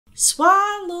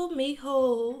Swallow me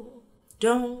whole,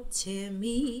 don't tear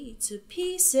me to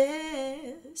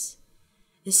pieces.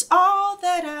 It's all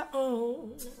that I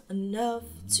own, enough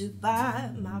to buy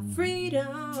my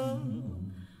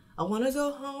freedom. I wanna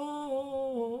go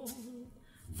home,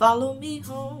 follow me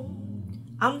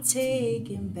home. I'm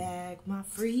taking back my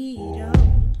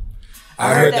freedom.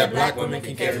 I heard that black women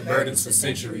can carry burdens for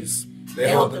centuries.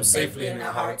 They hold them safely in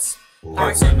their hearts,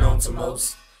 parts unknown to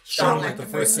most. Strong like the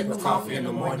first sip of coffee in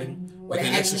the morning, with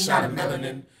an extra shot of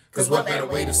melanin. Cause what better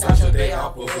way to start your day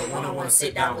off with a one-on-one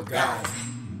sit down with God.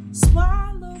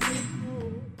 Swallow me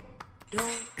whole,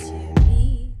 don't tear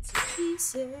me to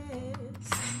pieces.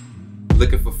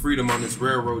 Looking for freedom on this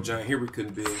railroad John Henry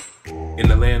couldn't build. In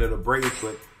the land of the brave,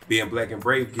 but being black and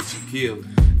brave gets you killed.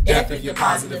 Death if you're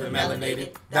positive and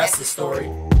melanated, that's the story.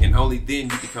 And only then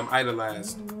you become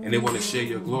idolized, and they want to share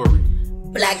your glory.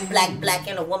 Black, black, black,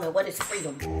 and a woman, what is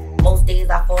freedom? Most days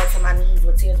I fall to my knees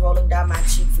with tears rolling down my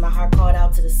cheeks. My heart called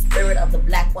out to the spirit of the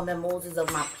black woman, Moses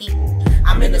of my people.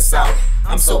 I'm in the South,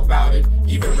 I'm so about it,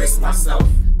 even risk myself.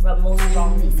 Rub Moses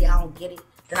wrong, easy, I don't get it.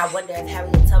 Then I wonder if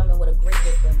Harriet Tubman would agree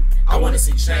with them. I want to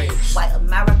see change. White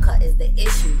America is the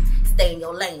issue. Stay in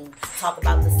your lane. Talk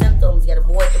about the symptoms, yet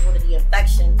avoid the root of the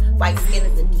infection. White skin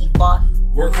is the default.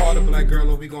 Work harder, black girl,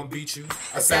 or we gon' beat you.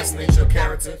 Assassinate your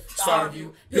character, starve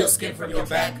you, peel skin from your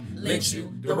back, lynch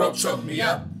you, the rope choked me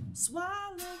up. Swallow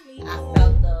me I whole.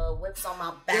 felt the whips on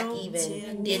my back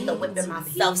even. Did the whipping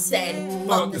myself, said,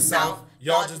 fuck the South.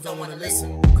 Y'all just don't wanna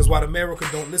listen. Cause white America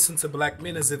don't listen to black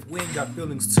men as if we ain't got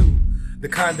feelings too. The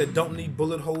kind that don't need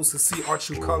bullet holes to see our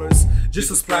true colors.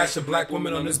 Just a splash of black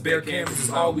women on this bare canvas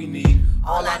is all we need.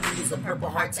 All I need is a purple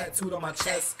heart tattooed on my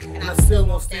chest, And I still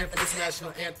won't stand for this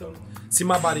national anthem. See,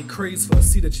 my body craves for a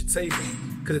seat at your table,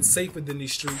 cause it's safer than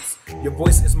these streets. Your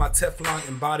voice is my Teflon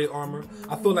and body armor.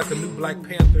 I feel like a new Black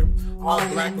Panther. All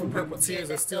black with purple tears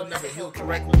that still never healed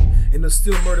correctly. And there's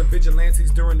still murder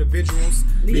vigilantes during the vigils,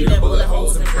 leaving bullet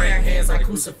holes in praying hands like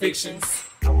crucifixions.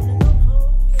 I wanna go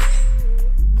home,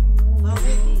 follow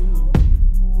me home.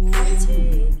 I'm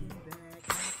taking back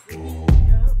my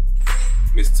freedom.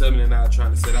 Miss Tubman and I are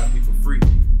trying to set our people free.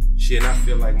 She and I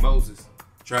feel like Moses,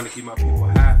 trying to keep my people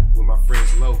high with my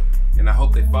friends low. And I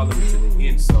hope they follow me to the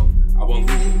end so I won't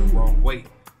lead them the wrong way.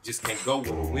 Just can't go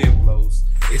where the wind blows.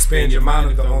 Expand your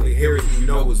mind if the only Harriet you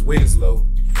know is Winslow.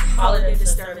 Call it a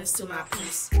disturbance to my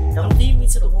peace. Don't leave me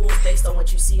to the wolves based on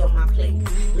what you see on my plate.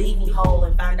 Leave me whole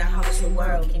and find out how much the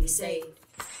world can be saved.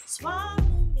 Swallow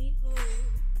me whole,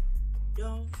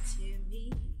 don't tear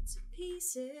me to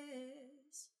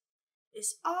pieces.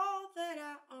 It's all that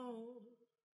I own,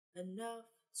 enough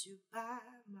to buy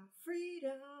my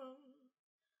freedom.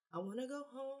 I wanna go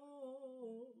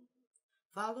home,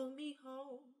 follow me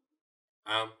home.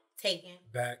 I'm taking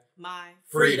Back. My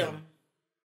Freedom.